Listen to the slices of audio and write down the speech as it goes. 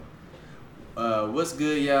What's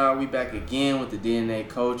good, y'all? We back again with the DNA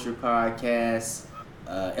Culture Podcast,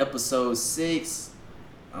 episode 6.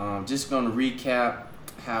 Just going to recap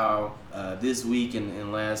how this week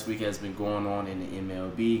and last week has been going on in the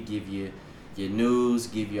MLB, give you your news,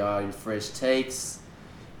 give you all your fresh takes.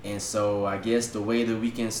 And so I guess the way that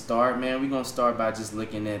we can start, man, we're going to start by just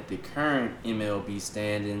looking at the current MLB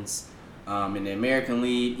standings. In the American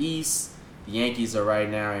League East, the Yankees are right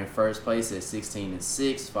now in first place at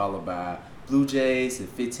 16-6, followed by Blue Jays at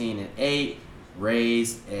 15-8,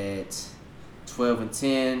 Rays at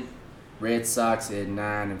 12-10, Red Sox at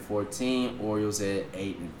 9-14, Orioles at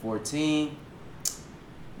 8-14.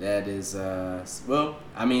 That is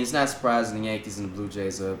it's not surprising the Yankees and the Blue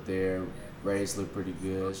Jays are up there. Rays look pretty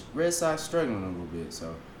good. Red Sox struggling a little bit,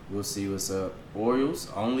 so we'll see what's up.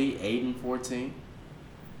 Orioles only 8-14.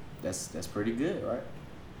 That's pretty good, right?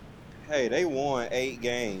 Hey, they won 8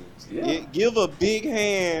 games. Yeah. Give a big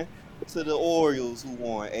hand to the Orioles who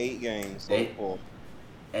won 8 games so far.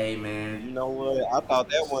 Hey, man. You know what? I thought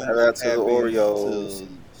that one. Shout out to the Orioles.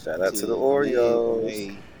 Shout out to the Orioles.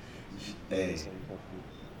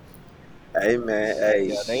 Hey man,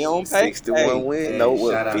 hey, yeah, they on pace. 61 wins,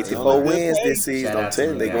 54 wins this season. I'm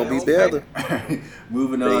telling you, they gonna be better.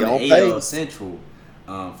 Moving on to AL Central.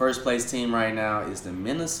 First place team right now is the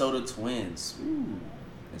Minnesota Twins. Ooh,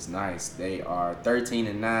 it's nice. They are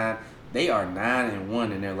 13-9. They are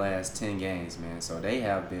 9-1 in their last 10 games, man. So they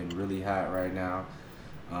have been really hot right now.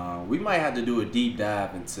 We might have to do a deep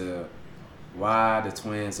dive into why the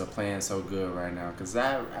Twins are playing so good right now, because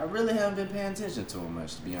I really haven't been paying attention to them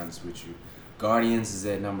much, to be honest with you. Guardians is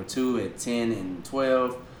at number 2 at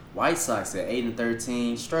 10-12. White Sox at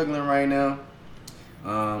 8-13, struggling right now.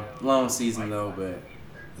 Long season though, but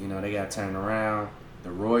they got to turn around.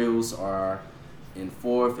 The Royals are in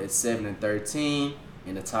 4th at 7-13,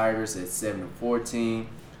 and the Tigers at 7-14,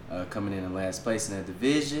 coming in last place in that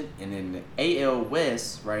division. And in the AL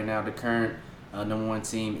West right now, the current number 1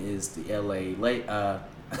 team is the LA Lakers.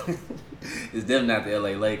 It's definitely not the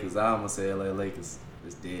LA Lakers. I almost said LA Lakers.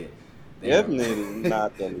 It's dead. Definitely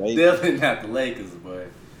not the Lakers. Definitely not the Lakers, but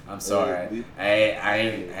I'm sorry.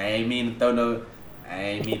 I ain't mean to throw no. I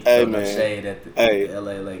ain't mean to throw no shade at the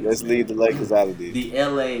LA Lakers. Let's leave the Lakers out of this. The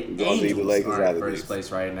LA Angels are in first place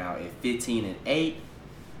right now at 15-8.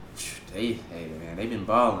 They've been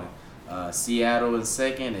balling. Seattle in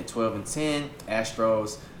second at 12-10.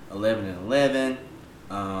 Astros 11-11.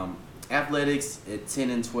 Athletics at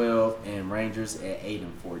 10-12, and Rangers at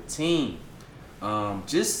 8-14. I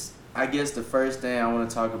guess the first thing I want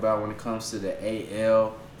to talk about when it comes to the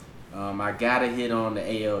AL, I gotta hit on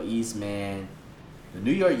the AL East, man. The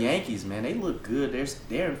New York Yankees, man, they look good.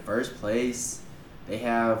 They're in first place. They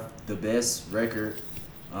have the best record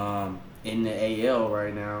in the AL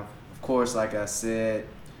right now. Of course, like I said,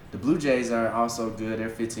 the Blue Jays are also good. They're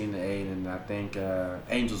 15-8, and I think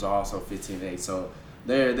Angels are also 15-8. So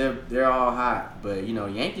they're all hot. But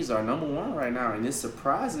Yankees are number 1 right now, and it's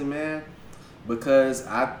surprising, man, because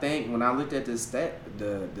I think when I looked at the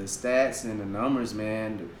stats and the numbers,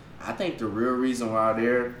 man, I think the real reason why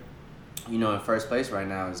they're in first place right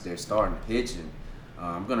now is they're starting pitching.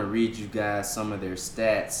 I'm gonna read you guys some of their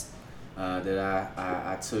stats that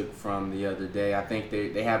I took from the other day. I think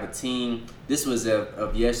they have a team. This was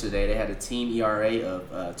of yesterday. They had a team ERA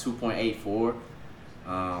of 2.84,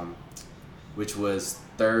 which was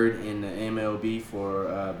 3rd in the MLB for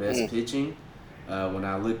best pitching. When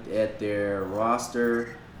I looked at their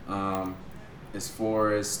roster, as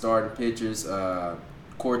far as starting pitchers,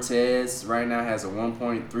 Cortez right now has a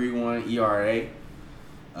 1.31 ERA,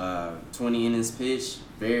 20 innings pitched,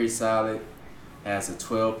 very solid. Has a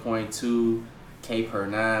 12.2 K per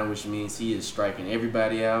 9, which means he is striking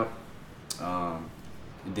everybody out.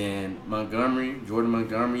 Then Jordan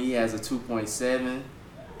Montgomery, he has a 2.7.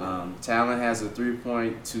 Talon has a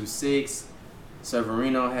 3.26.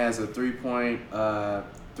 Severino has a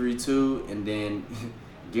 3.32, and then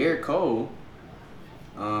Garrett Cole,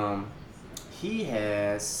 he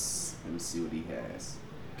has. Let me see what he has.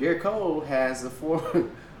 Garrett Cole has a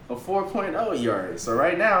 4.0 ERA. So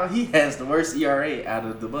right now he has the worst ERA out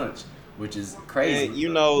of the bunch, which is crazy.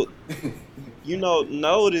 And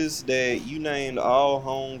notice that you named all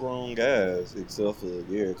homegrown guys except for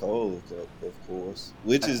Garrett Cole, of course,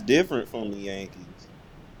 which is different from the Yankees.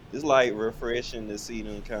 It's like refreshing to see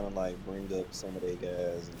them kind of like bring up some of their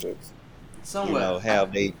guys and somewhat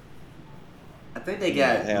have they. I think they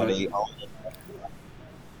got how they.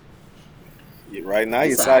 Right now,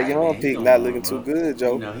 you saw Young pick not looking too good,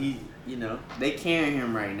 Joe. They carrying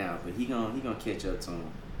him right now, but he gonna catch up to him.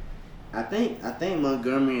 I think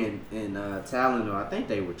Montgomery and Talon, I think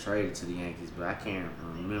they were traded to the Yankees, but I can't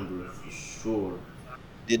remember for sure.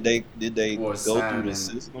 Did they Or go through signed the them.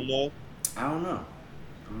 system though? I don't know.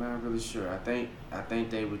 I'm not really sure. I think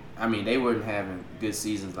they would. I mean, they weren't having good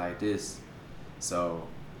seasons like this, so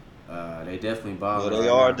they definitely Well, balling they right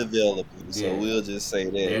are now. developing, so Yeah, we'll just say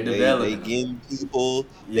that they're they developing them. getting people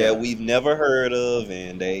Yeah, that we've never heard of,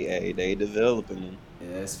 and they developing them.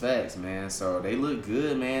 yeah, that's facts, man. So they look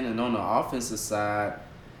good, man. And on the offensive side,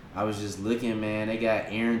 I was just looking, man. They got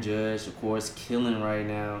Aaron Judge, of course, killing right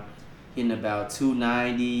now, hitting about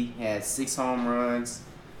 290, had 6 home runs.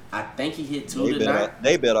 I think he hit two tonight.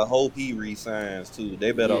 They better hope he resigns too.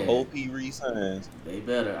 They better Yeah, hope he resigns. they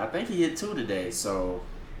better. I think he hit two today, so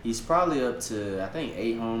he's probably up to I think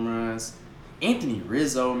 8 home runs. Anthony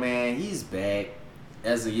Rizzo, man, he's back.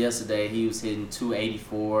 As of yesterday, he was hitting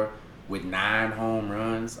 284 with 9 home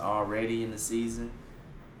runs already in the season.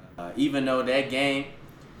 Even though that game,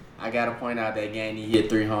 I gotta point out that game he hit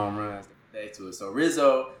 3 home runs back to it. So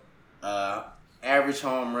Rizzo, uh, average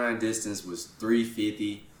home run distance was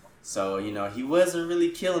 350. So he wasn't really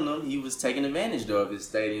killing them. He was taking advantage though of his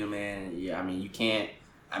stadium, and yeah, I mean you can't.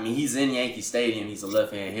 I mean he's in Yankee Stadium. He's a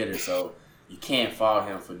left-hand hitter, so you can't fault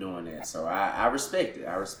him for doing that. So I respect it.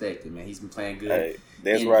 I respect it, man. He's been playing good. Hey,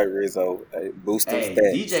 that's And right, Rizzo. Hey, boost them hey,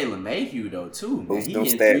 stats. DJ LeMahieu though too, man. Boost He them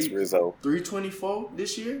hit stats, Rizzo. 324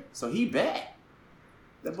 this year, so he back.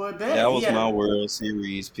 That boy back. That He was had my World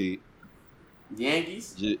Series pick.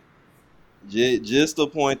 Yankees. Just to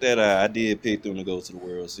point that out, I did pick them to go to the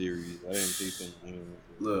World Series. I didn't pick them to win.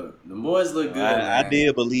 Look, the boys look good, I man.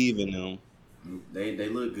 did believe in them. They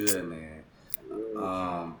look good, man.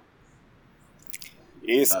 Um,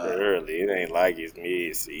 It's early. It ain't like it's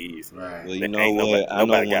mid-season. right. Well, you know what? I know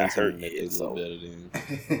nobody one got hurt team that yet, they so. look better than.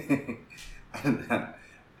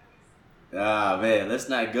 Man, let's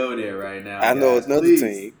not go there right now. I know guys. another Please,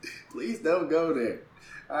 team. Please don't go there.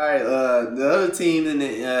 All right, the other team in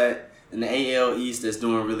the AL East that's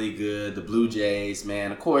doing really good, the Blue Jays,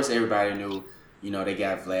 man. Of course, everybody knew, they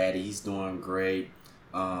got Vladdy. He's doing great.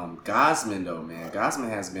 Gosman though, man. Gosman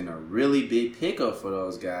has been a really big pickup for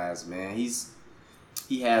those guys, man.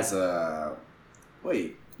 He has a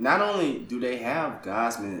wait. Not only do they have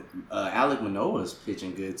Gosman, Alek Manoah's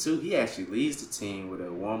pitching good too. He actually leads the team with a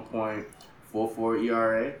 1.44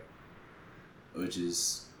 ERA, which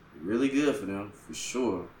is really good for them for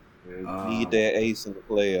sure. Need that ace in the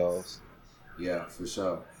playoffs. Yeah, for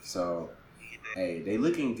sure. So, hey, they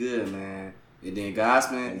looking good, man. And then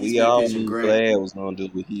Gosman, he's We been all pitching knew great. Vlad was gonna do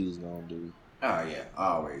what he was gonna do. Oh yeah,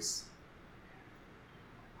 always.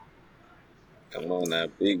 Come on now,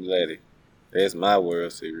 big lady. That's my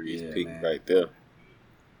World Series pick man. right there.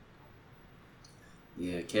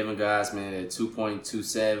 Yeah, Kevin Gosman at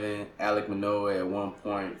 2.27, Alek Manoah at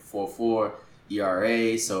 1.44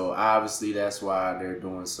 ERA. So obviously that's why they're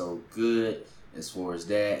doing so good as far as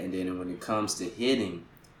that. And then when it comes to hitting,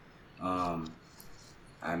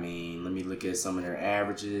 I mean, let me look at some of their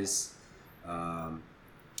averages.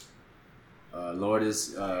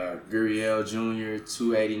 Lourdes Gurriel Jr.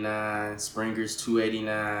 289, Springer's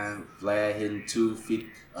 289, Vlad hitting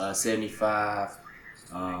 275.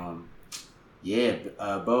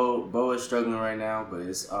 Bo is struggling right now, but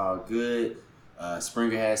it's all good.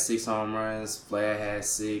 Springer has 6 home runs, Vlad has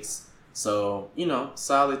 6. So,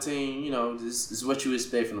 solid team. This is what you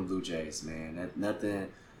expect from the Blue Jays, man. Nothing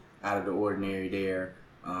out of the ordinary there.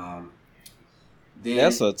 Then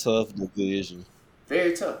That's a tough division.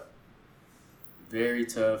 Very tough. Very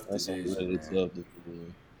tough That's division. a really man. tough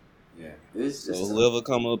division. Yeah. So whoever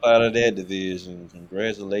come up out of that division,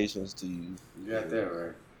 congratulations to you. You got that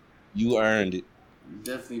right. You earned it. You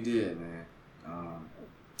definitely did, man.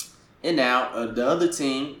 And now the other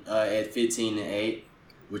team at 15-8,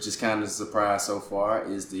 which is kind of a surprise so far,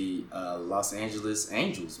 is the Los Angeles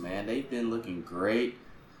Angels. Man, they've been looking great.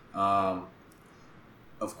 Of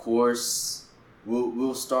course,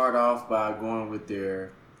 we'll start off by going with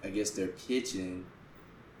their pitching.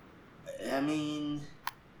 I mean,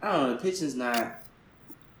 I don't know. The pitching's not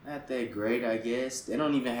that great, I guess. They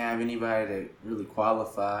don't even have anybody that really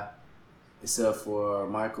qualify except for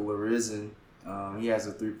Michael Lorenzen. He has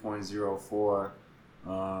a 3.04.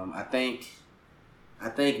 I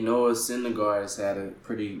think Noah Syndergaard has had a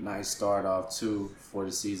pretty nice start off too for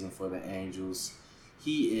the season for the Angels.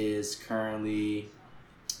 He is currently,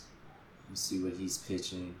 let's see what he's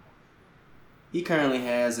pitching. He currently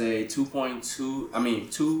has a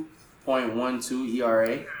 2.12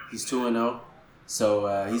 ERA. He's 2-0.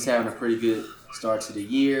 So he's having a pretty good start to the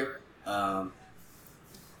year.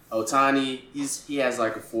 Ohtani, he has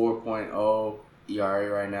like a 4.0 ERA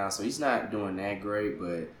right now, so he's not doing that great,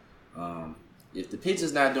 but If the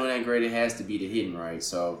pitcher's not doing that great, it has to be the hitting, right?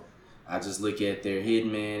 So I just look at their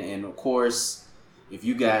hitting, man. And of course, if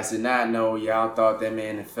you guys did not know, y'all thought that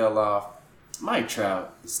man had fell off. Mike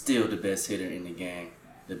Trout is still the best hitter in the game,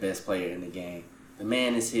 the best player in the game. The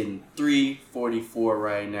man is hitting 344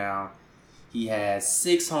 right now. He has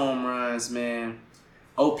 6 home runs, man.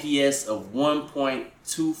 OPS of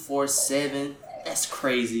 1.247. That's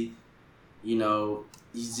crazy. You know,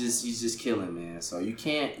 he's just killing, man. So you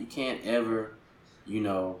can't ever,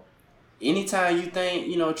 anytime you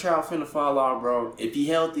think, Trout finna fall off, bro, if he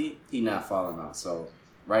healthy, he not falling off. So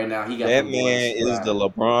right now he got that man is the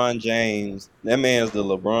LeBron James. That man is the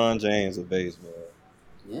LeBron James of baseball.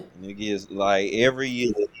 Yeah. And it gets like every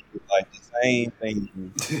year like the same thing.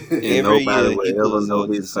 And every year he does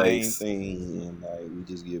the same thing, and like we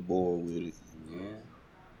just get bored with it. Yeah.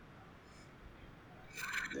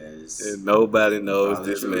 And nobody knows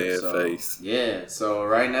this man's face. Yeah. So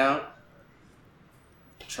right now,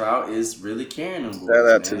 Trout is really carrying them boys. Shout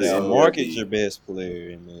out to the market's your best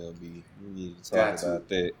player in MLB. We need to talk about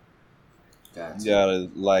that.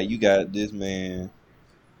 You got this man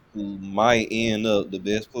who might end up the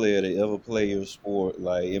best player to ever play your sport.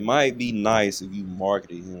 Like, it might be nice if you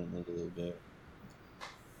marketed him a little bit.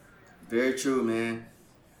 Very true, man.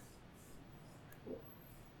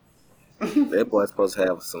 That boy's supposed to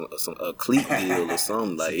have some a cleat deal or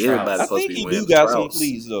something. Like, everybody's supposed to be wearing I think he do got some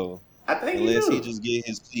cleats though. I think unless he just get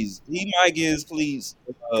his cleats. He might get his cleats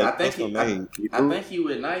custom made. I think he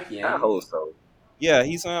with Nike. I hope so. Yeah,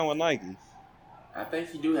 he signed with Nike. I think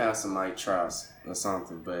he do have some like Trouts or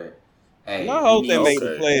something, but hey, I hope they make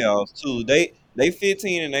the playoffs too. They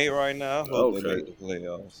 15-8 right now. I hope they make the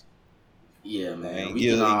playoffs. Yeah, man. And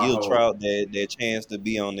give Trout that chance to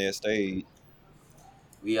be on that stage.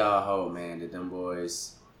 We all hope, man, that them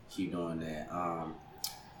boys keep doing that.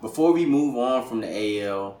 Before we move on from the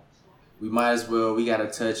AL, we gotta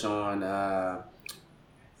touch on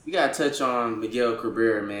Miguel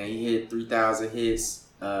Cabrera, man. He hit 3,000 hits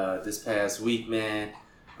this past week, man.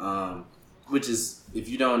 Which is, if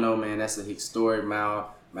you don't know, man, that's a historic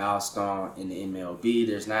milestone in the MLB.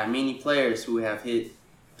 There's not many players who have hit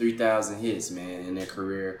 3,000 hits, man, in their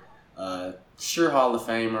career. Sure Hall of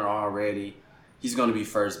Famer already. He's going to be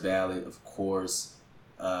first ballot, of course.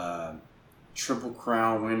 Triple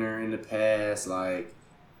Crown winner in the past, like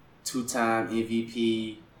 2-time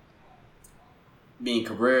MVP. Being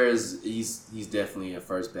Cabrera's, he's definitely a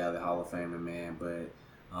first ballot Hall of Famer, man. But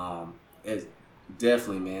it's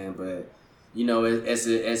definitely, man. But as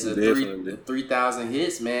a 3,000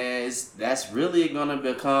 hits, man, that's really gonna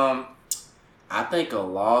become, I think, a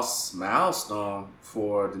lost milestone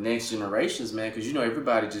for the next generations, man. Because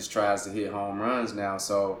everybody just tries to hit home runs now.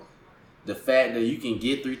 So the fact that you can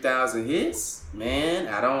get 3,000 hits, man,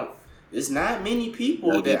 it's not many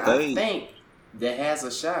people that I think that has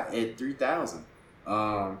a shot at 3,000.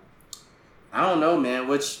 I don't know, man.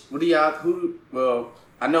 What do y'all? Well,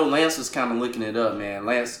 I know Lance was kind of looking it up, man.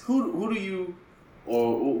 Lance, who do you,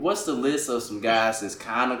 or what's the list of some guys that's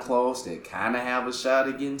kind of close, that kind of have a shot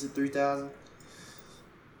at getting to 3,000?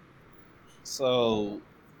 So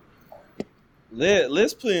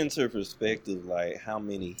let's put into perspective like how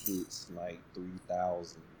many hits like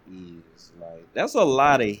 3,000 is. Like, that's a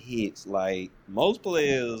lot of hits. Like, most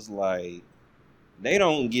players, like, they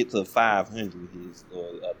don't get to 500 hits or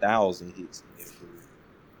 1,000 hits in their career.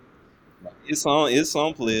 Like, it's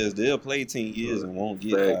some players, they'll play 10 years and won't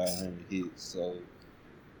get 500 hits. So,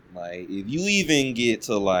 like, if you even get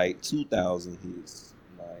to like 2,000 hits,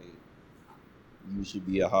 like, you should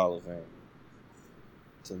be a Hall of Famer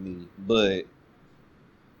to me. But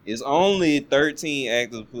it's only 13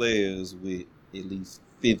 active players with at least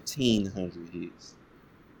 1,500 hits.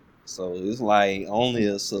 So it's like only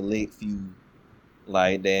a select few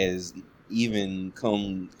like that is even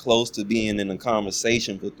come close to being in a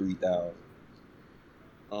conversation for 3,000.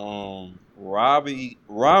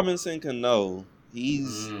 Robinson Cano,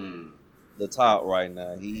 he's the top right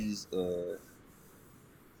now. He's other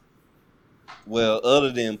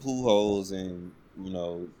than Pujols and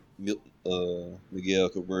Miguel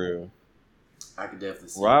Cabrera, I could definitely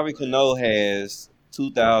see Robbie Cano has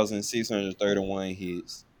 2,631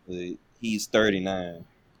 hits, but he's 39.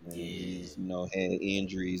 And he's, had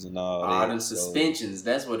injuries and all that. All them suspensions,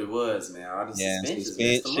 that's what it was, man. All the suspensions.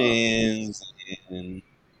 And,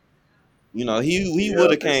 he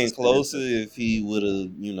would have came closer if he would have,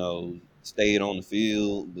 stayed on the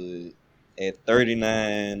field. But at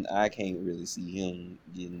 39, I can't really see him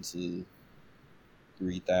getting to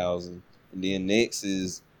 3,000. And then next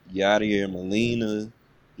is Yadier Molina.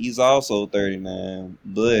 He's also 39,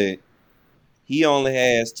 but he only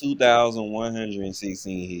has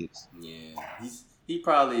 2,116 hits. Yeah, he's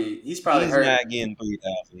probably He's hurt. not getting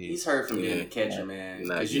 3,000 He's hits. hurt from being Yeah, a catcher, Like, man.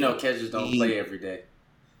 not Because getting. catchers don't he play every day.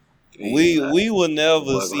 He not. we will The never boy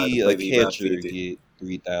gonna have to see play a till he about catcher 50. get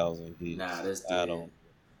 3,000 Nah, hits. that's I dead. don't.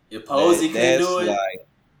 If Posey can That's do it, like,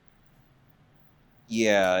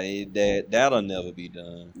 yeah, that'll never be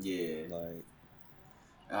done. yeah, Like,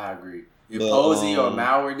 I agree. If but Posey or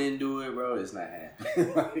Mauer didn't do it, bro, it's not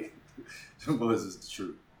happening. Like, them boys is the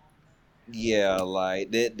truth. yeah, like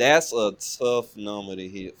that's a tough number to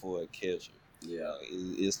hit for a catcher. Yeah. Like,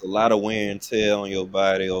 it's a lot of wear and tear on your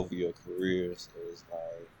body over your career. So it's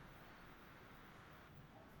like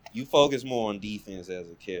you focus more on defense as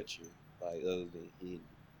a catcher, like other than hitting.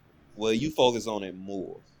 Well, you focus on it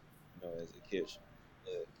more, as a catcher.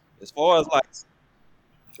 But as far as like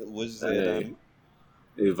what you said,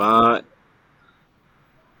 Hey, Donnie?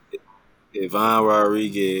 Ivan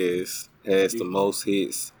Rodriguez has the most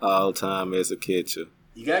hits all time as a catcher.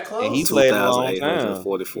 You got And he close. played a long time.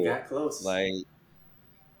 2,844. You got close. Like,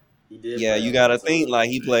 He did yeah, play you a gotta long think time. like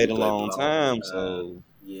he played He a played a long long time, time. so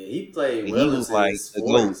Yeah, he played he well was into like his the GOAT.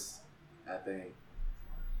 40s, I think.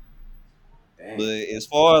 Dang. But as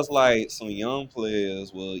far as like some young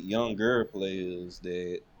players, well, younger players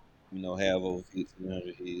that have over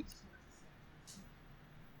 1,500 hits,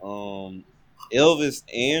 Elvis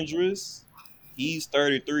Andrus, he's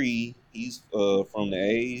 33. He's from the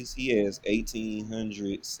A's. He has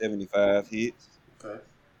 1,875 hits. Okay.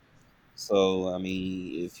 So I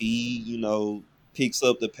mean, if he picks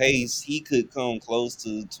up the pace, he could come close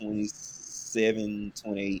to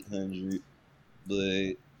 2,800.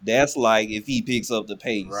 But that's like if he picks up the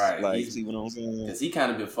pace. Right. Like, see what I'm saying? Because he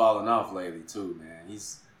kind of been falling off lately, too, man. He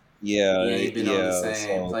Yeah, ain't been on the yeah.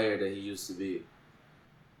 same So, player that he used to be.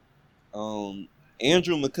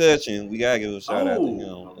 Andrew McCutchen, we gotta give a shout out to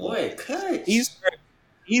him. My boy, Kutch. He's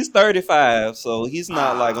 35, so he's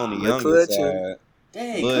not like on the younger McCutchen. side.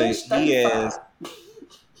 Dang, But Kutch, he 35. has,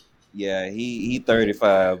 yeah, he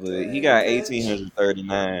 35, but he Dang, got Kutch.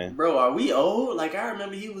 1,839. Bro, are we old? Like, I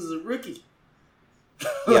remember he was a rookie.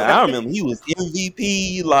 Yeah, I remember he was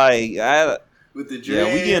MVP. Like, with the dreads.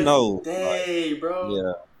 Yeah, we getting old. Dang, bro.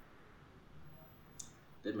 Yeah,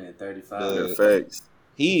 That man 35. Good facts.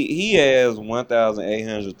 he has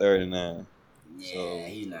 1,839. Yeah, So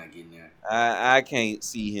he's not getting there. I can't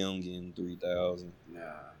see him getting 3,000.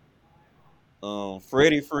 Nah.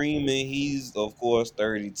 Freddie Freeman, he's of course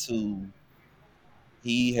 32.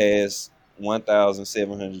 He has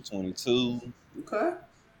 1,722. Okay.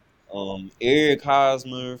 Eric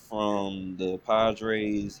Hosmer from the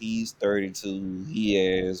Padres, he's 32. He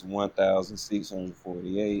has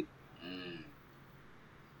 1,648.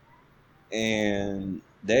 And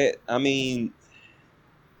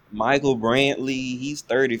Michael Brantley, he's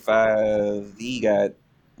 35. He got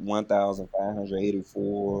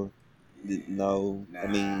 1,584. No,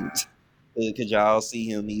 Nah. Could y'all see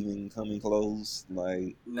him even coming close?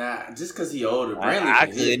 Like, Nah, just because he older. Brantley I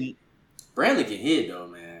can couldn't. hit. Brantley can hit though,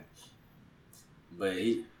 man. But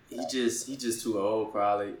he just too old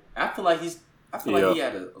probably. I feel like he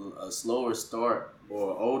had a slower start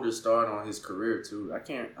or older start on his career too.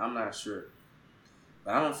 I'm not sure.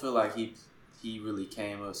 But I don't feel like he really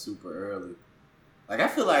came up super early. Like I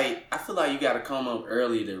feel like you got to come up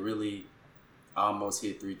early to really almost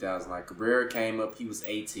hit 3,000. Like Cabrera came up, he was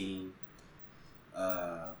 18.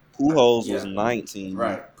 Pujols was 19.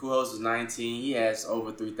 Right. Pujols was 19. He has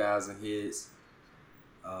over 3,000 hits.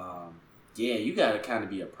 Yeah, you got to kind of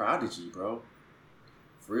be a prodigy, bro.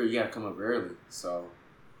 For real, you got to come up early. So,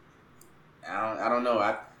 I don't know.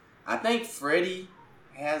 I think Freddie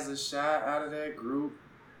has a shot out of that group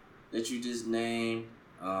that you just named.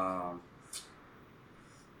 But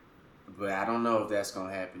I don't know if that's going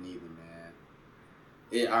to happen either,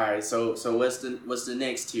 man. All right, so what's the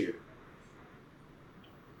next tier?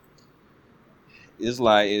 It's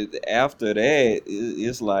like after that,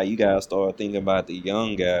 it's like you gotta start thinking about the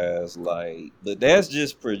young guys. Like, but that's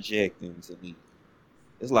just projecting to me.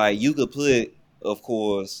 It's like you could put, of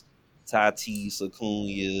course, Tatis,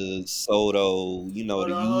 Acuna, Soto, the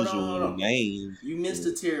usual names. You missed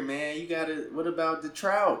a tier, man. You gotta. What about the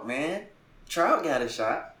Trout, man? Trout got a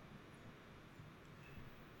shot.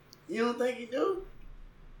 You don't think he do?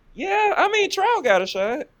 Yeah, I mean Trout got a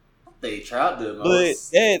shot. I think Trout did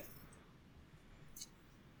most. But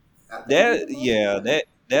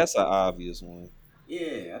that's an obvious one.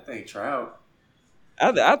 Yeah, I think Trout.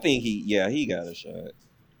 I think he got a shot.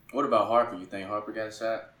 What about Harper? You think Harper got a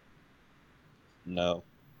shot? No.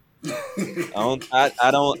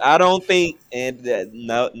 I don't think, and that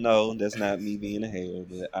no, that's not me being a hater,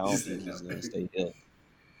 but I don't think he's gonna stay healthy.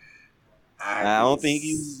 I I can don't think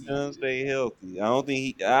he's see gonna it. stay healthy. I don't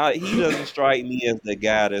think he doesn't strike me as the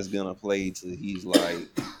guy that's gonna play till he's like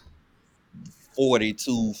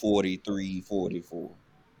 42, 43, 44.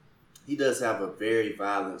 He does have a very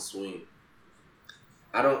violent swing.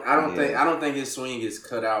 Yeah. I don't think his swing is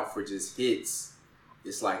cut out for just hits.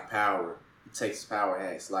 It's like power. He takes power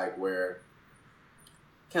hacks, like where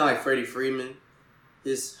kind of like Freddie Freeman.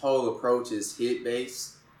 His whole approach is hit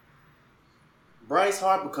based. Bryce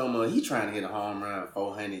Harper he trying to hit a home run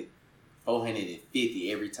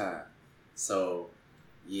 450 every time. So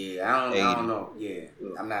yeah, I don't 80. know. Yeah,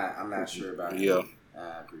 I'm not sure about him. Yeah.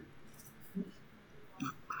 I agree.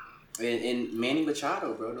 And Manny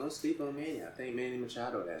Machado, bro, don't sleep on Manny. I think Manny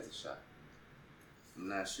Machado has a shot. I'm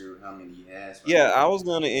not sure how many he has. Right Yeah, now. I was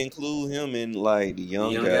gonna include him in like the The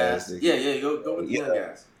young young guys. guys. Yeah, go with the young Yeah.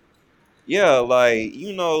 guys. Yeah, like,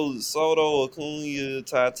 Soto, Acuna,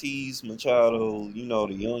 Tatis, Machado,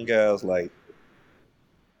 the young guys, like,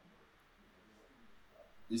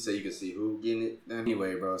 You say you can see who getting it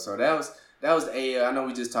anyway, bro. So that was the AL. I know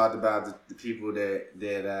we just talked about the people that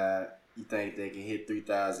you think they can hit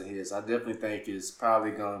 3,000 hits. I definitely think it's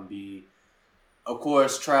probably gonna be, of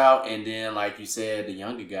course, Trout, and then like you said, the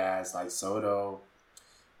younger guys like Soto,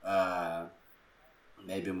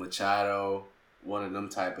 maybe Machado, one of them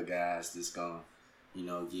type of guys that's gonna,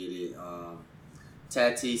 get it.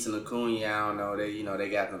 Tatis and Acuna, I don't know. They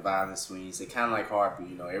got the violent swings. They kind of like Harper.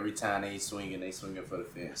 Every time they swinging for the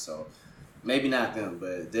fence. So maybe not them,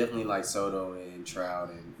 but definitely like Soto and Trout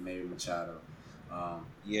and maybe Machado.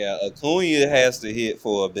 yeah, Acuna has to hit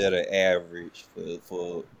for a better average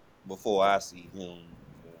for before I see him.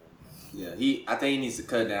 Yeah, I think he needs to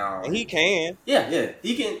cut down on And he it. can. Yeah,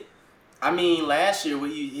 he can. I mean, last year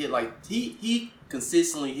when he hit like he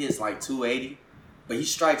consistently hits like 280, but he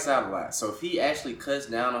strikes out a lot. So if he actually cuts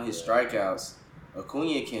down on his strikeouts,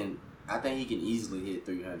 Acuna I think he can easily hit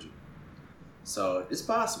 300. So it's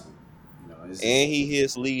possible. And he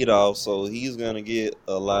hits leadoff, so he's gonna get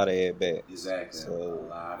a lot of at bats. Exactly, So a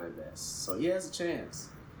lot of that. So he has a chance.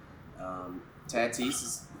 Tatis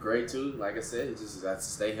is great too. Like I said, he just got to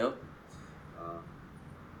stay healthy.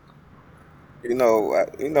 What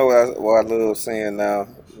I love saying now.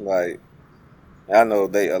 Like I know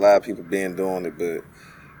a lot of people been doing it, but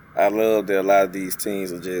I love that a lot of these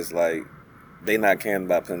teams are just like they not caring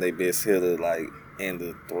about putting their best hitter like in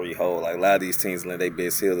the 3 hole. Like a lot of these teams let their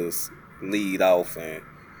best hitters lead off and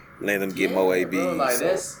let them get more ABs. Bro, like so.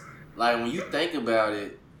 that's like when you think about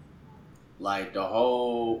it, like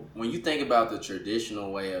when you think about the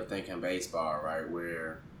traditional way of thinking baseball, right,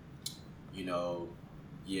 where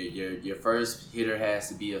your first hitter has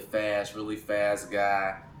to be a really fast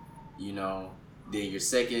guy, then your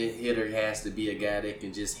second hitter has to be a guy that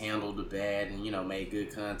can just handle the bat and make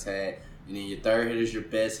good contact, and then your third hitter is your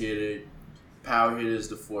best hitter, power hitter is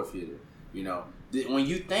the fourth hitter. When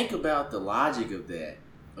you think about the logic of that,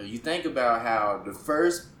 or you think about how the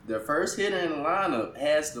first hitter in the lineup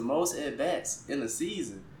has the most at bats in the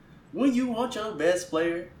season, when you want your best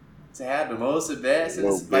player to have the most at bats,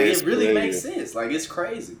 it really makes sense. Like it's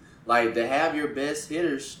crazy. Like to have your best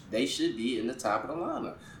hitters, they should be in the top of the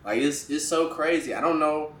lineup. Like it's so crazy. I don't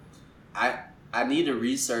know. I need to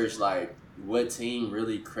research like what team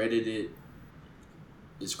really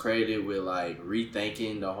is credited with like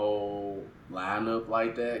rethinking the whole lineup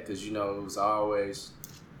like that, because it was always,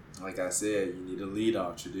 like I said, you need a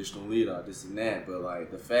leadoff, traditional leadoff, this and that. But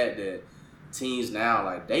like the fact that teams now,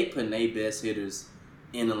 like they putting their best hitters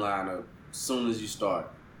in the lineup as soon as you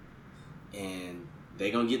start, and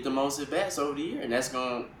they gonna get the most at bats over the year, and that's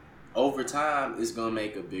gonna over time it's gonna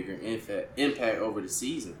make a bigger impact over the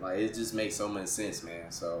season. Like it just makes so much sense,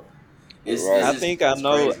 man. So I think I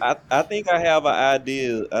know. crazy. I think I have an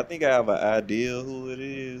idea. I think I have an idea who it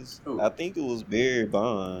is. Who? I think it was Barry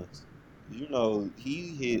Bonds. He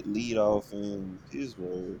hit leadoff in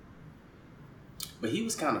Pittsburgh. But he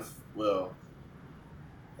was kind of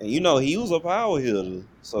and he was a power hitter.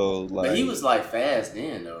 So like, but he was like fast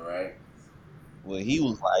then though, right? Well, he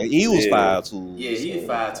was 5'2". Yeah, he was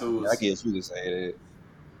 5'2". I guess you could say that.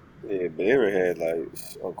 Yeah, Barry had like,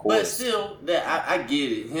 of course. But still, that I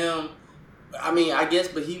get it. Him, I mean, I guess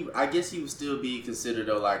he would still be considered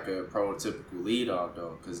though like a prototypical leadoff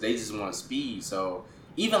though, because they just want speed. So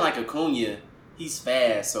even like Acuna, he's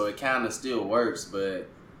fast, so it kind of still works. But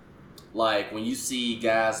like when you see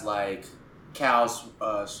guys like Kyle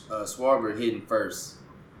Schwarber hitting first,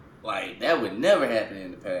 like that would never happen in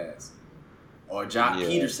the past. Or Jock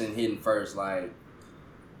Peterson hitting first, like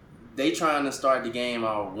they trying to start the game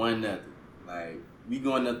off 1-0. Like we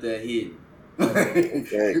going up there hitting.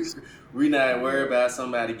 Thanks. We not worried about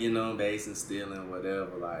somebody getting on base and stealing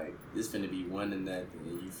whatever. Like it's finna be 1-0, and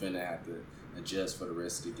you finna have to adjust for the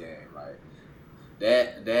rest of the game. Like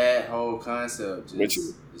that whole concept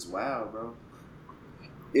just is wild, bro.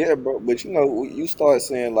 Yeah, bro. But you start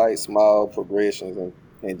seeing like small progressions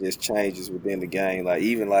and just changes within the game. Like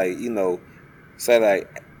even like say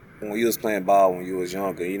like when you was playing ball when you was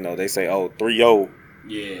younger, they say, oh, 3-0,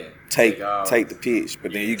 Yeah. take the pitch.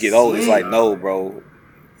 But then you get old, it's like, no, bro.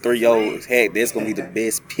 3-0, heck, that's gonna be the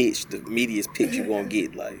best pitch, the meatiest pitch you're gonna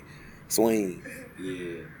get. Like, swing.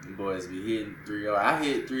 Yeah, them boys be hitting 3-0. I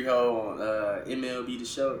hit 3-0 on MLB The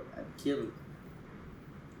Show. I'd kill him.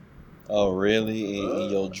 Oh, really? In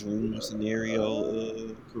your dream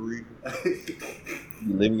scenario career?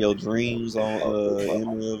 You living your dreams on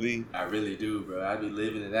MLB? I really do, bro. I be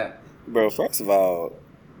living it out. Bro, first of all,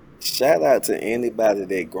 shout out to anybody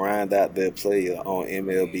that grind out their player on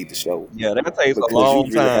MLB The Show. Yeah, that takes a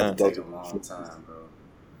long time. Take a long time, bro.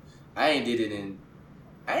 I ain't do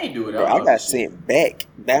it. Bro, I got sent back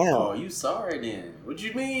down. Oh, you sorry then? What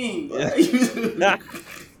you mean? Bro?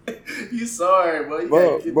 You sorry,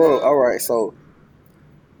 bro. Bro. All right, so,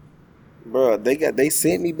 bro, they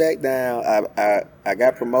sent me back down. I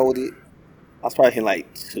got promoted. I was probably hitting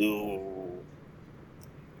like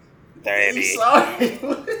 230. You sorry?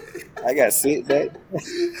 I got sent back.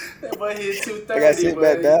 That boy hit 230. I got sent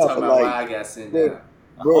back down for like. Why I got sent down?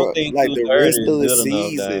 Bro, like the rest of the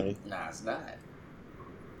season. Nah, it's not.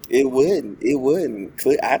 It wouldn't.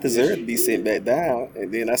 I deserved to be sent back down,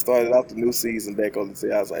 and then I started off the new season back on the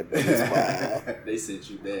team. I was like, "That's wild." They sent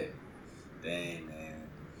you back. Dang, man.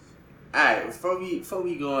 All right, before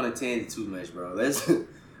we go on a tangent too much, bro. Let's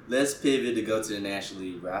pivot to go to the National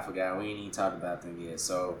League, bro. I forgot we ain't even talked about them yet.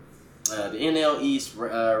 So, the NL East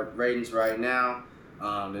ratings right now,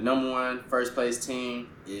 the number one first place team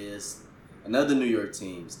is another New York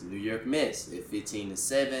team. It's the New York Mets at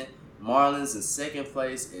 15-7. Marlins in second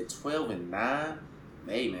place at 12-9.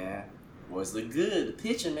 Hey, man, boys look good. The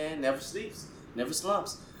pitching, man, never sleeps, never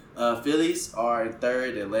slumps. Phillies are in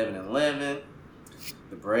third at 11-11.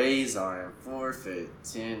 The Braves are in fourth at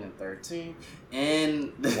 10-13.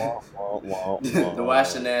 And the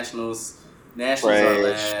Washington Nationals are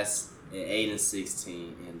last at 8-16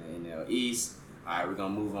 in the NL East. All right, we're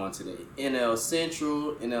going to move on to the NL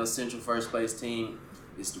Central. NL Central first place team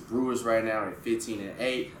is the Brewers right now at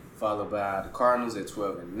 15-8. Followed by the Cardinals at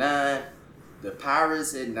 12-9, the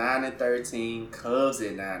Pirates at 9-13, Cubs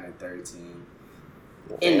at 9-13,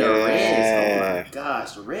 and the Reds. Oh my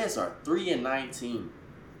gosh, the Reds are 3-19.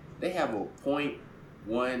 They have a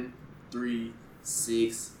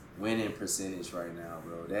 .136 winning percentage right now,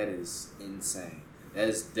 bro. That is insane. That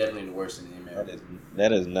is definitely the worst in the America.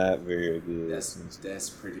 That is not very good. That's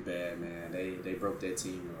pretty bad, man. They broke that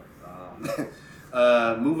team up.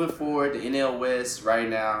 Moving forward, the NL West right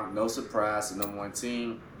now, no surprise, the number one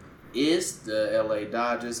team is the LA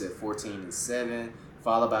Dodgers at 14-7,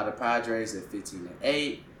 followed by the Padres at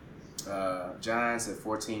 15-8, Giants at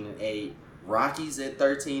 14-8, Rockies at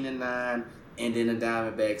 13-9, and then the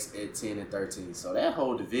Diamondbacks at 10-13. So that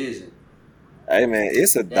whole division. Hey man,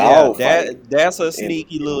 it's a dog fight. That's a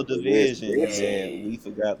sneaky little division, and we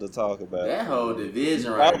forgot to talk about that whole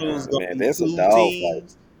division right now. Man, that's a dog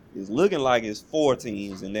fight. It's looking like it's 4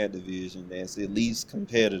 teams in that division that's at least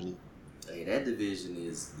competitive. Hey, that division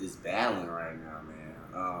is battling right now, man.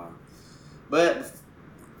 But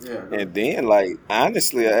yeah. And then, like,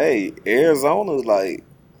 honestly, hey, Arizona's like,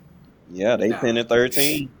 yeah, they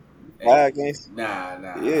 10-13. 5 games.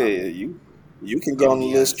 Nah. Yeah, you can go on a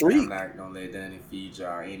little streak. I'm not gonna let that feed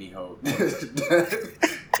y'all any hope.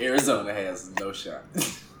 Arizona has no shot.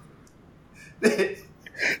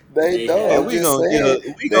 They don't. We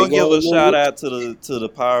gonna give a shout out to the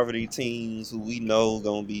poverty teams who we know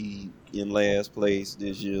gonna be in last place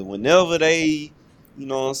this year. Whenever they,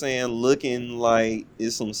 looking like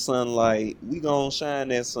it's some sunlight, we gonna shine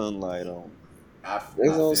that sunlight on. That's what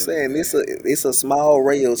I'm saying. It's a small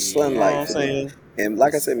ray of sunlight. You know what I'm saying? And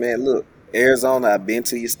like I said, man, look, Arizona, I've been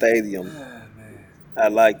to your stadium. I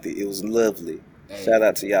liked it. It was lovely. Hey, shout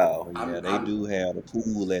out to y'all. Yeah, they do have a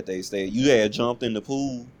pool that they stay. You had jumped in the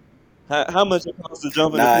pool. How much it costs to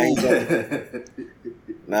jump in the pool?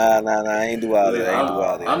 I ain't do all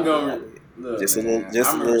that. I'm gonna look. Just man, a little.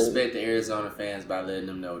 I'm gonna respect the Arizona fans by letting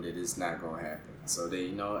them know that it's not gonna happen. So they,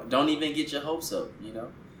 don't even get your hopes up.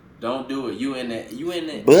 Don't do it. You in the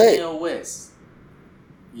NL West.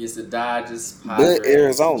 It's the Dodgers, Padres,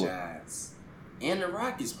 Arizona, Giants, and the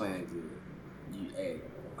Rockies playing good.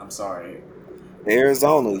 I'm sorry.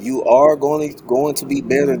 Arizona, you are going to be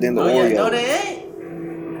better than the Orioles. No, they ain't.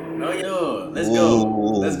 No, Let's go.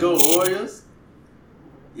 Let's go, Orioles.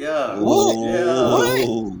 Yeah.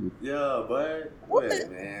 What? Yeah, but wait,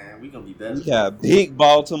 man, we gonna be better. We got big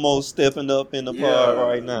Baltimore stepping up in the pod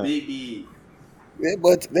right now. Big B.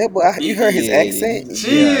 That boy, you heard his accent?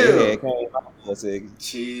 Yeah, it came out for a second.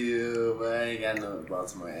 Chill, but I ain't got no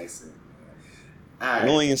Baltimore accent. All right. You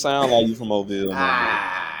don't even sound like you from Mobile.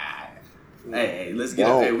 Hey, let's get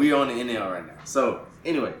up. Hey, we on the NL right now. So,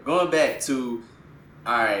 anyway, going back to,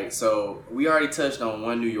 all right, so we already touched on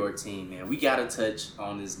one New York team, man. We got to touch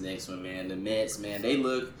on this next one, man. The Mets, man, they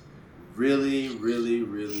look really, really,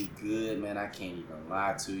 really good, man. I can't even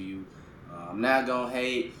lie to you. I'm not going to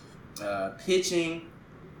hate. Pitching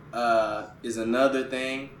is another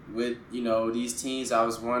thing with, these teams. I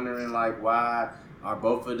was wondering, like, why are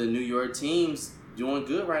both of the New York teams doing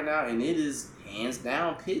good right now? And it is hands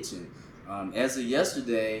down pitching. As of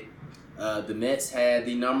yesterday, the Mets had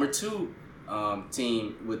the number 2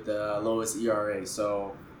 team with the lowest ERA.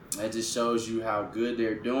 So that just shows you how good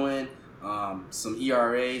they're doing. Some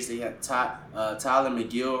ERAs, they have Tyler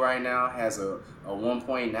McGill right now has a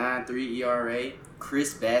 1.93 ERA.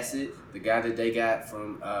 Chris Bassett, the guy that they got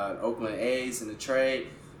from Oakland A's in the trade,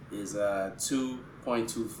 is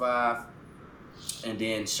 2.25. And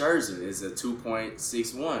then Scherzer is a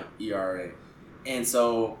 2.61 ERA. And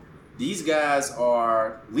so these guys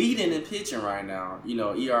are leading in pitching right now,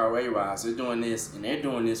 ERA-wise. They're doing this, and they're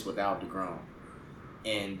doing this without DeGrom.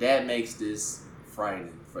 And that makes this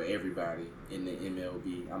frightening for everybody in the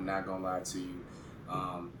MLB. I'm not going to lie to you.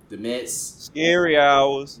 The Mets... Scary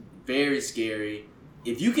hours. Very scary.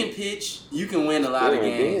 If you can pitch, you can win a lot of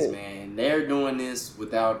games, man. They're doing this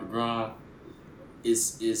without DeGrom.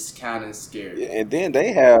 It's kind of scary. Yeah, and then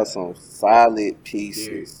they have some solid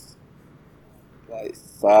pieces.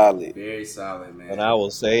 Solid. Very solid, man. And I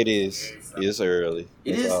will say this, it's early.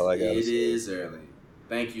 That's all I gotta say. It is early.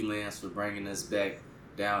 Thank you, Lance, for bringing us back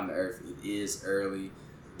down to earth. It is early.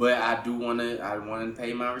 But I want to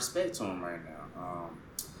pay my respect to him right now.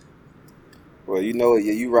 Well,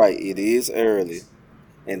 you're right. It is early.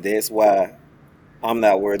 And that's why I'm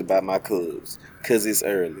not worried about my Cubs. Because it's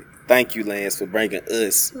early. Thank you, Lance, for bringing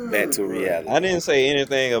us back to reality. I didn't say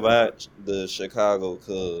anything about the Chicago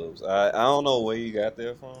Cubs. I don't know where you got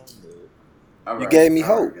that from. But... You gave me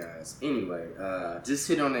hope. Right, guys. Anyway, just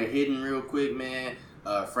hit on their hitting real quick, man.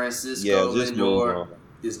 Francisco Lindor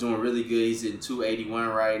is doing really good. He's in 281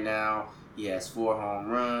 right now. He has 4 home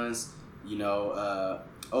runs.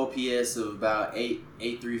 OPS of about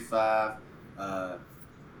 835.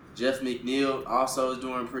 Jeff McNeil also is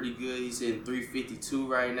doing pretty good. He's in 352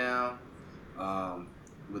 right now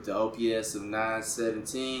with the OPS of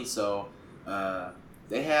 917. So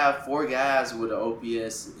they have 4 guys with an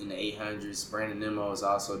OPS in the 800s. Brandon Nimmo is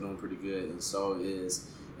also doing pretty good, and so is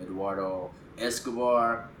Eduardo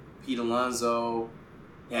Escobar. Pete Alonso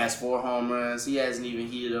has 4 home runs. He hasn't even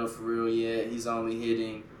heated up for real yet. He's only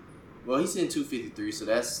hitting... Well, he's in 253, so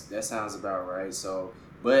that sounds about right. So,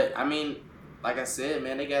 but, I mean... Like I said,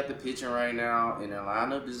 man, they got the pitching right now, and their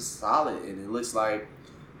lineup is solid. And it looks like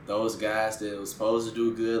those guys that were supposed to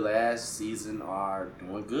do good last season are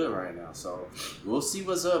doing good right now. So we'll see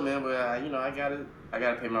what's up, man. But I gotta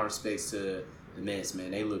pay my respects to the Mets,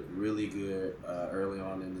 man. They look really good early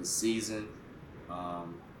on in this season.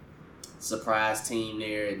 Surprise team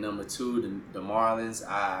there at number 2, the Marlins.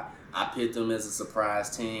 I picked them as a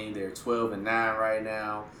surprise team. They're 12-9 right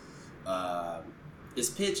now. It's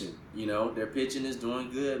pitching, their pitching is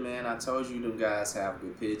doing good, man. I told you them guys have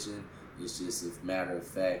good pitching. It's just a matter of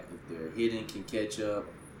fact if their hitting can catch up.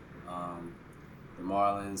 The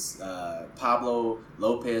Marlins, Pablo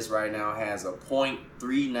Lopez right now has a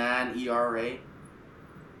 .39 ERA.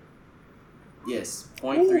 Yes,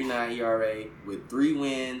 .39 ERA with 3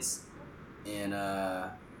 wins and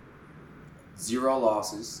 0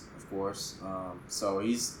 losses, of course. So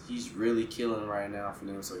he's really killing right now for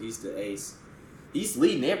them. So he's the ace. He's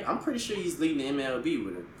leading. I'm pretty sure he's leading the MLB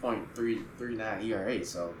with a .339 ERA.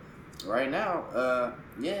 So right now,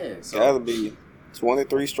 yeah. So gotta be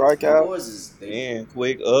 23 strikeouts. And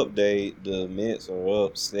quick update: the Mets are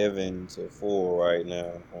up 7-4 right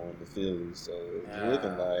now on the Phillies. So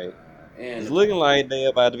it's looking like they're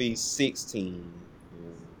about to be 16.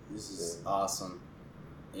 This is awesome.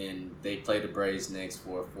 And they play the Braves next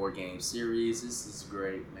for a 4-game series. This is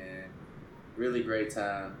great, man. Really great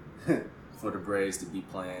time. For the Braves to be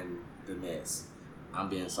playing the Mets. I'm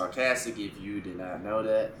being sarcastic if you did not know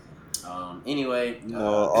that. Anyway,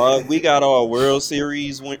 we got our World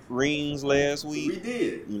Series rings last week. we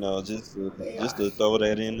did. Just to throw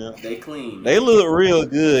that in there. They clean. They look real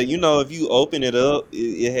good. If you open it up,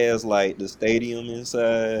 it has like the stadium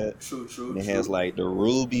inside. True. And it has like the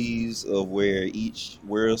rubies of where each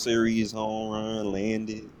World Series home run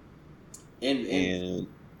landed. And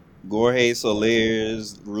Jorge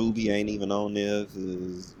Soler's ruby ain't even on there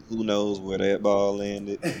because who knows where that ball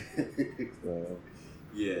landed. So,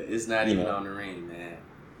 yeah, it's not even on the ring, man.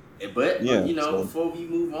 But before we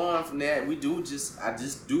move on from that, I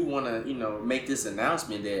just do want to make this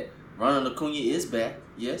announcement that Ronald Acuna is back.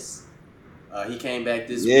 Yes, he came back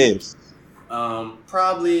this week.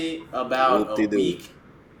 Probably about a week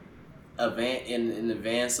in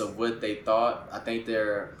advance of what they thought. I think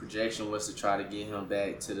their projection was to try to get him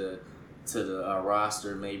back to the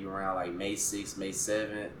roster maybe around like May 6th, May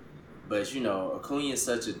 7th. But Acuna is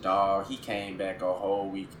such a dog. He came back a whole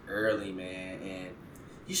week early, man, and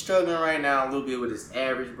he's struggling right now a little bit with his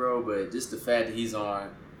average, bro. But just the fact that he's on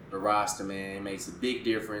the roster, man, it makes a big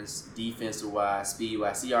difference defensive wise, speed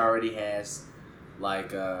wise. He already has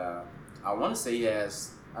like I want to say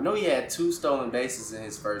I know he had 2 stolen bases in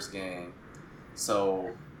his first game.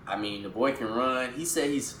 So, I mean, the boy can run. He said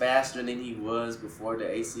he's faster than he was before the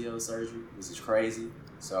ACL surgery, which is crazy.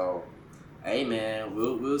 So, hey, man,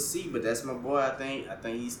 we'll see. But that's my boy. I think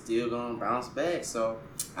he's still going to bounce back. So,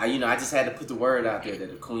 I just had to put the word out there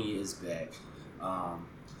that Acuna is back.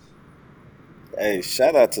 Hey,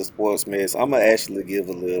 shout out to Sports Mess. I'm going to actually give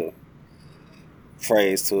a little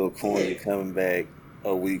praise to Acuna coming back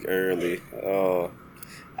a week early.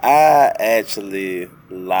 I actually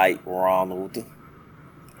like Ronald.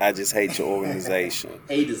 I just hate your organization.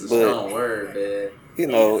 Hate is a strong word, man.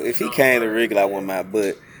 If he came to Wrigley, I wouldn't mind.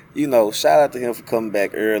 But, shout out to him for coming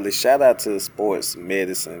back early. Shout out to Sports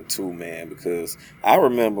Medicine, too, man. Because I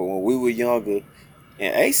remember when we were younger,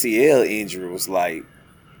 an ACL injury was like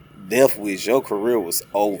death wish. Your career was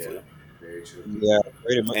over. Yeah, very true. Yeah,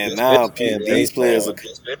 pretty much. And now these players are...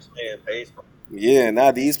 Yeah,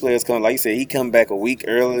 now these players come, like you said, he come back a week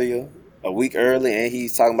early, and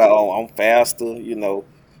he's talking about, I'm faster,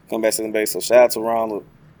 come back to the base. So shout out to Ronald.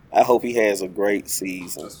 I hope he has a great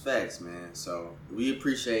season. That's facts, man. So we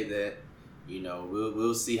appreciate that.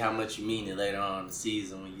 We'll see how much you mean it later on in the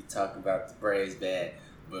season when you talk about the Braves bad.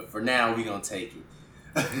 But for now, we're going to take it.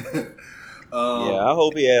 I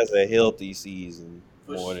hope he has a healthy season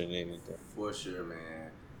more than anything. For sure, man.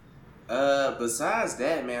 Besides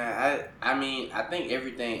that, man, I think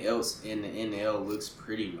everything else in the NL looks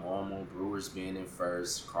pretty normal. Brewers being in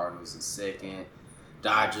first, Cardinals in second,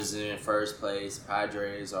 Dodgers in first place,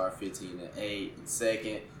 Padres are 15-8 in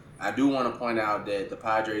second. I do want to point out that the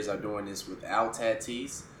Padres are doing this without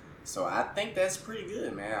Tatis, so I think that's pretty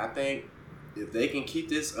good, man. I think if they can keep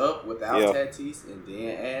this up without Tatis and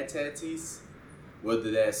then add Tatis,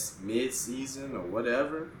 whether that's mid-season or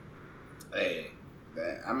whatever, hey.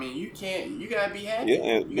 You gotta be happy.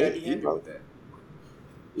 Yeah, you gotta be happy with that.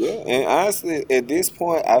 Yeah, and honestly, at this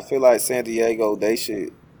point, I feel like San Diego, they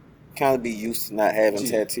should kind of be used to not having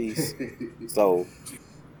Tatis. So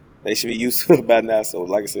they should be used to it by now. So,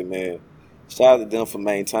 like I said, man, shout out to them for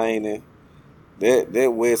maintaining.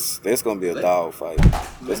 That West, that's gonna be a dog fight.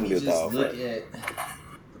 That's gonna be a dog fight. Look at the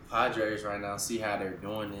Padres right now. See how they're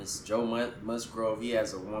doing this. Joe Musgrove, he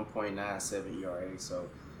has a 1.97 ERA. So.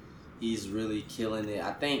 He's really killing it.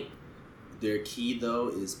 I think their key, though,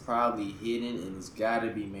 is probably hidden, and it's got to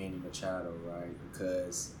be Manny Machado, right?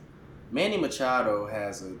 Because Manny Machado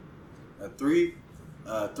has a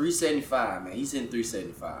 375, man. He's hitting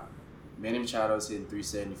 375. Manny Machado's hitting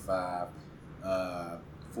 375,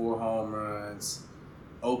 4 home runs,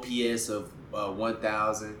 OPS of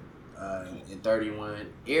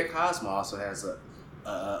 1,031. Eric Hosmer also has a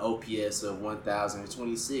OPS of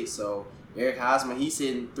 1,026, so... Eric Hosmer, he's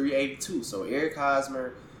hitting 382. So Eric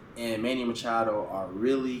Hosmer and Manny Machado are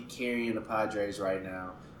really carrying the Padres right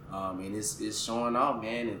now. And it's showing off,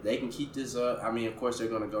 man. If they can keep this up, of course they're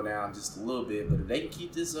going to go down just a little bit, but if they can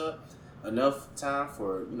keep this up enough time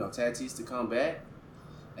for, Tatis to come back,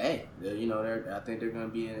 hey, I think they're going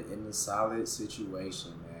to be in a solid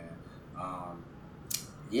situation, man.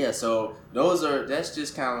 So that's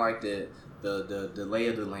just kind of like the lay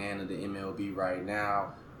of the land of the MLB right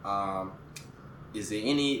now. Is there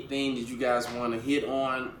anything that you guys want to hit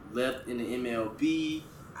on left in the MLB?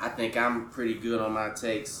 I think I'm pretty good on my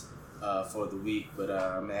takes for the week, but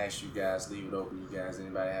I'm going to ask you guys, leave it open. You guys,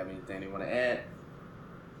 anybody have anything they want to add?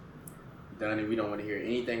 Donnie, we don't want to hear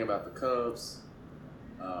anything about the Cubs.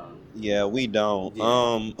 Yeah, we don't. Yeah.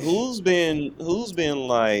 Who's been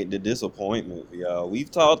like the disappointment for y'all? We've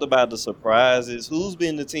talked about the surprises. Who's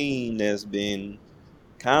been the team that's been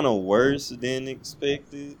kind of worse than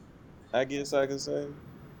expected? I guess I can say.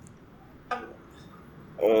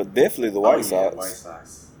 Definitely the Oh White yeah, White Sox.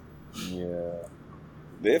 Sox. Yeah.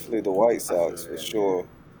 Definitely the White I feel Sox for that, man. sure.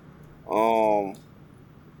 Um,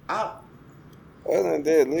 I Other than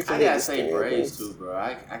that, I looking at gotta the say Braves too, standings, bro.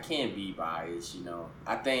 I can't be biased, you know.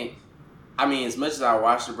 I mean, as much as I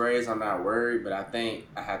watch the Braves, I'm not worried, but I think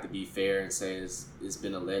I have to be fair and say it's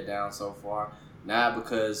been a letdown so far. Not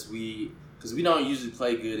because we don't usually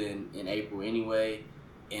play good in April anyway,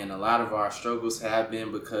 and a lot of our struggles have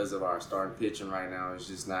been because of our starting pitching right now. It's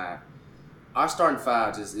just not our starting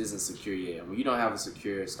five just isn't secure yet. When you don't have a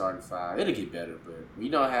secure starting five, it'll get better, but when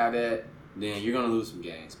you don't have that, then you're gonna lose some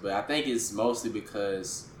games. But I think it's mostly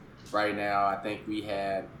because right now I think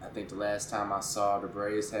the last time I saw the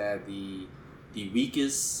Braves had the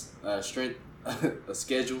weakest strength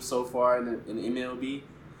schedule so far in the MLB,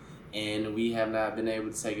 and we have not been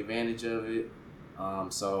able to take advantage of it.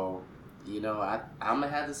 So you know I'm gonna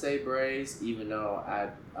have to say Braves, even though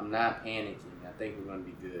I'm not panicking. I think we're gonna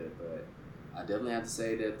be good, but I definitely have to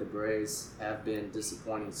say that the Braves have been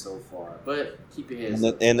disappointing so far. But keep your And heads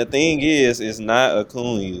the, up. and the thing is, it's not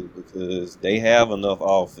Acuna because they have enough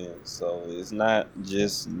offense, so it's not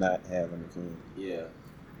just not having Acuna. Yeah.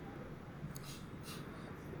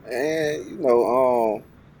 and y'all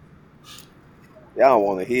don't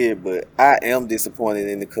want to hear it, but I am disappointed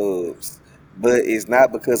in the Cubs. But it's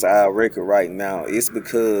not because of our record right now. It's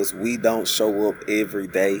because we don't show up every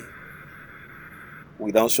day.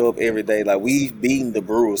 We don't show up every day. Like we've beaten the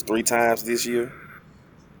Brewers 3 times this year,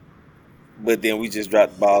 but then we just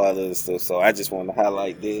dropped the ball out of the stuff. So I just want to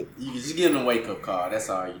highlight that. You just give them a wake up call. That's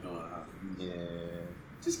all you're doing, huh? Yeah.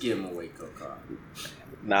 Just give them a wake up call.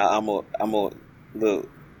 Now look.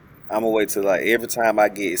 I'm gonna wait till like every time I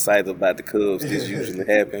get excited about the Cubs, this usually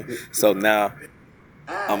happen. So now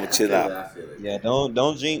I'm gonna I chill feel it. out. I feel it, Yeah, man.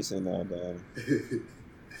 don't jinx it now, Danny.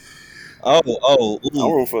 I'm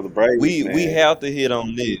Ooh. rooting for the Braves, We man. have to hit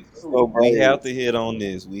on this. Let's go We have Braves. to hit on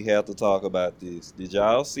this. We have to talk about this. Did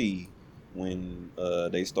y'all see when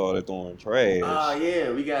they started throwing Oh trash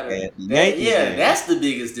yeah, we got at the that. Yankees Yeah, game? that's the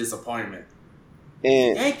biggest disappointment.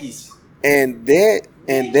 And Yankees, and that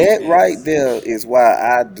and Yankee that right fans. there is why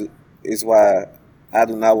I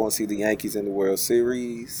do not want to see the Yankees in the World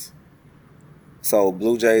Series. So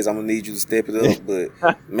Blue Jays, I'm gonna need you to step it up. But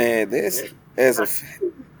man, that's as a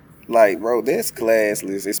like, bro, that's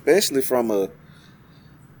classless, especially from an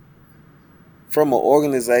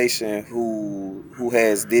organization who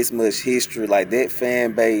has this much history. Like that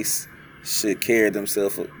fan base should carry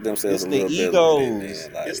themselves It's a the little better than that, egos.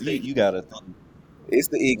 man. Like You gotta think. it's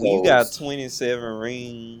the When you got egos. 27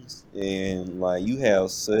 rings and like you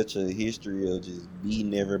have such a history of just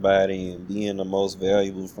beating everybody and being the most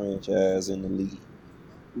valuable franchise in the league.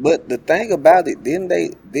 But the thing about it, didn't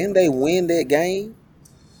they win that game?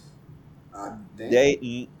 I think.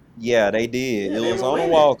 Yeah, they did. Yeah, It they was were on a winning.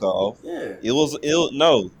 walk off. Yeah.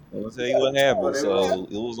 No. I'm gonna tell you what Oh, happened. they were So winning.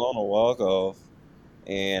 it was on a walk off,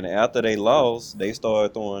 and after they lost, they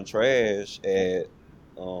started throwing trash at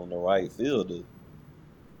the right fielder.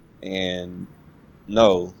 And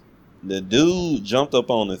no, the dude jumped up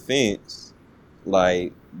on the fence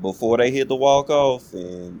like before they hit the walk off,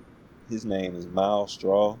 and his name is Miles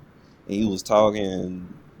Straw, and he was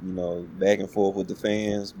talking, back and forth with the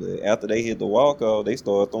fans. But after they hit the walk off, they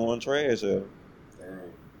started throwing trash at him.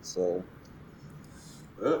 Dang. So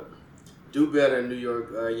Well, do better, New York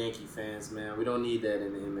Yankee fans, man. We don't need that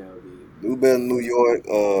in the MLB. Do better, New York.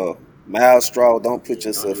 Miles Straw, don't put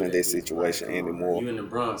Yeah, don't yourself do in that that either. Like, situation come on, bro. anymore. You in the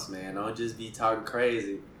Bronx, man. Don't just be talking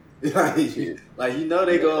crazy. Yeah, like you know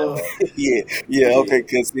they go. yeah, yeah. Yeah. Okay,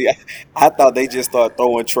 cause see, I thought they just started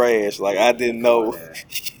throwing trash. Like I Yeah. didn't Come on know now.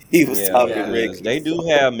 he was You yeah, talking gotta. because they reckless. do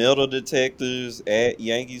have metal detectors at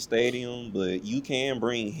Yankee Stadium, but you can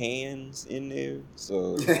bring hands in there.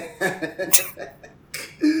 So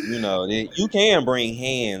you can bring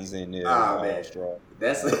hands in there, Ah man, Miles Straw.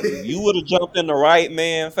 that's. Like if you would have jumped in the right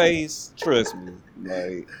man face, trust me.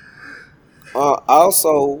 Like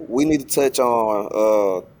Also, we need to touch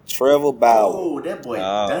on Trevor Bauer. Oh, that boy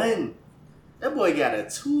oh, done. That boy got a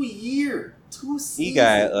 2 year, two he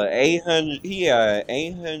got season. a 800. He got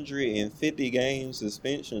 850 game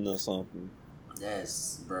suspension or something.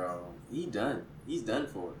 Yes, bro. He done. He's done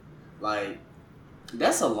for it. Like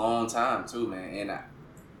that's a long time too, man. And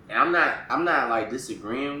I'm not like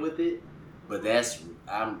disagreeing with it, but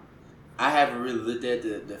I haven't really looked at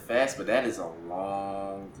the facts, but that is a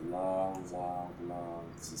long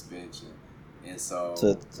suspension. And so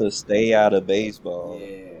to stay out of baseball.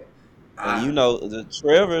 yeah. And the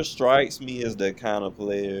Trevor strikes me as the kind of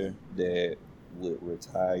player that would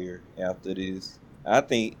retire after this. I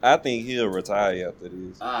think he'll retire after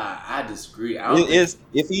this. I disagree. I don't think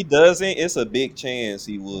If he doesn't, it's a big chance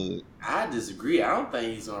he would. I disagree. I don't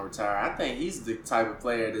think he's gonna retire. I think he's the type of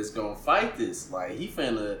player that's gonna fight this. Like he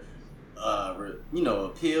finna,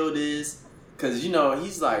 appeal this, cause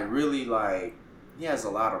he's like really like he has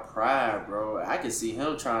a lot of pride, bro. I can see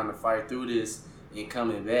him trying to fight through this and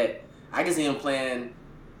coming back. I can see him playing.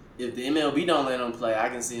 If the MLB don't let him play, I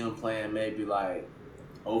can see him playing maybe like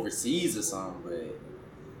overseas or something. But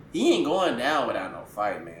he ain't going down without no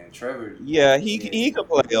fight, man. Trevor. Yeah, he could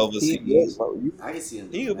play overseas. I can see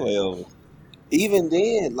him. He could play overseas. Even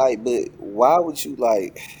then, like, but why would you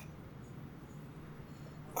like?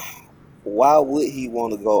 Why would he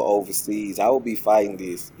want to go overseas? I would be fighting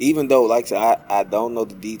this, even though, like I said, I don't know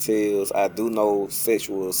the details. I do know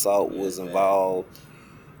sexual assault was involved,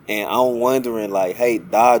 and I'm wondering, like, hey,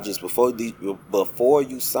 Dodgers, before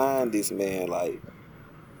you signed this man, like,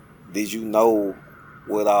 did you know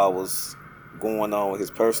what all was going on with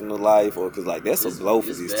his personal life, or because like that's a blow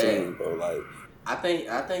for this team, bro? Like, I think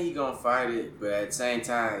he gonna fight it, but at the same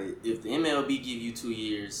time, if the MLB give you 2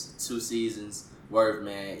 years, 2 seasons worth,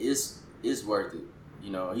 man, it's worth it.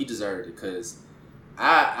 He deserved it because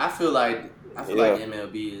I feel like the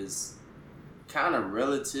MLB is kind of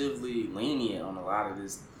relatively lenient on a lot of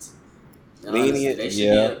this. Lenient,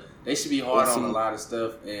 they should be hard on a lot of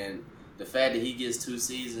stuff, and the fact that he gets 2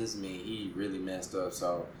 seasons, he really messed up.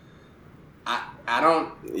 So I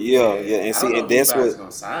don't. And see, and that's what's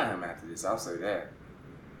gonna sign him after this. I'll say that.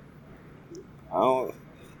 I don't.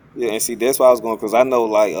 Yeah, and see, that's why I was going, because I know,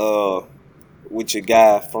 like, with your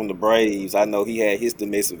guy from the Braves, I know he had his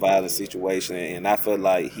domestic violence situation, and I felt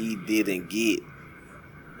like he didn't get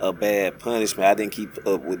a bad punishment. I didn't keep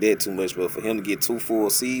up with that too much, but for him to get 2 full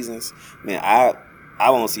seasons, man, I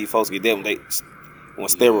want to see folks get that when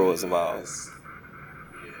steroids involved.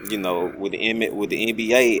 With the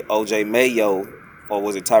NBA, OJ Mayo, or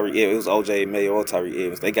was it Tyree Evans? It was OJ Mayo or Tyree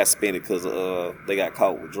Evans. They got suspended because they got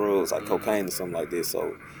caught with drugs like cocaine or something like this.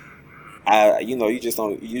 So you just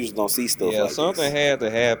don't see stuff like something this. had to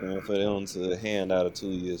happen for them to hand out a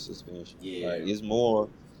 2-year suspension. Yeah, like it's more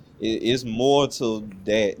to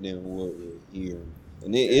that than what we're hearing,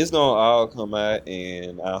 and it's gonna all come out.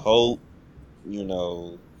 And I hope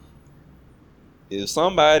if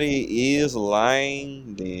somebody is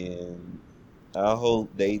lying, then I hope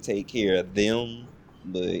they take care of them.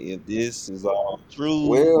 But if this is all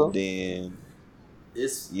true, then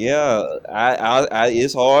it's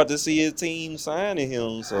it's hard to see a team signing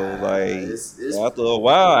him. So after a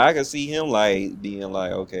while, I can see him like being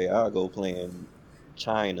like, okay, I'll go play in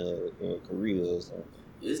China or Korea or something.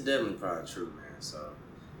 It's definitely probably true, man. So,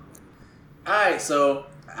 all right, so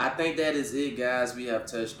I think that is it, guys. We have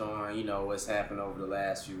touched on what's happened over the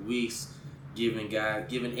last few weeks, giving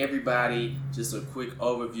everybody just a quick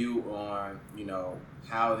overview on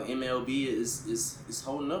how the MLB is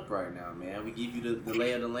holding up right now, man. We give you the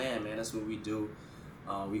lay of the land, man. That's what we do.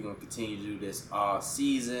 We're going to continue to do this all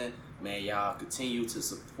season. Man, y'all continue to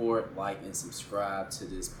support, like, and subscribe to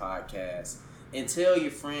this podcast. And tell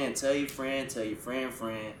your friend, and tell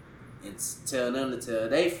them to tell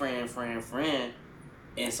their friend.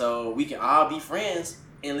 And so we can all be friends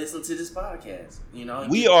and listen to this podcast.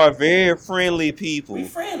 We are very friendly people. We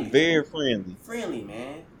friendly. Very friendly. Friendly,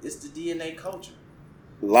 man. It's the DNA culture.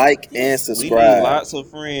 Like and subscribe. We need lots of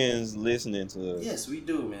friends listening to us. Yes, we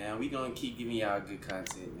do, man. We're going to keep giving y'all good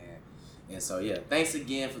content, man. And so, thanks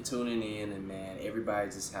again for tuning in. And, man, everybody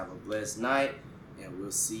just have a blessed night. And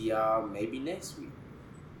we'll see y'all maybe next week.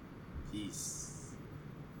 Peace.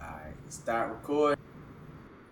 All right, start recording.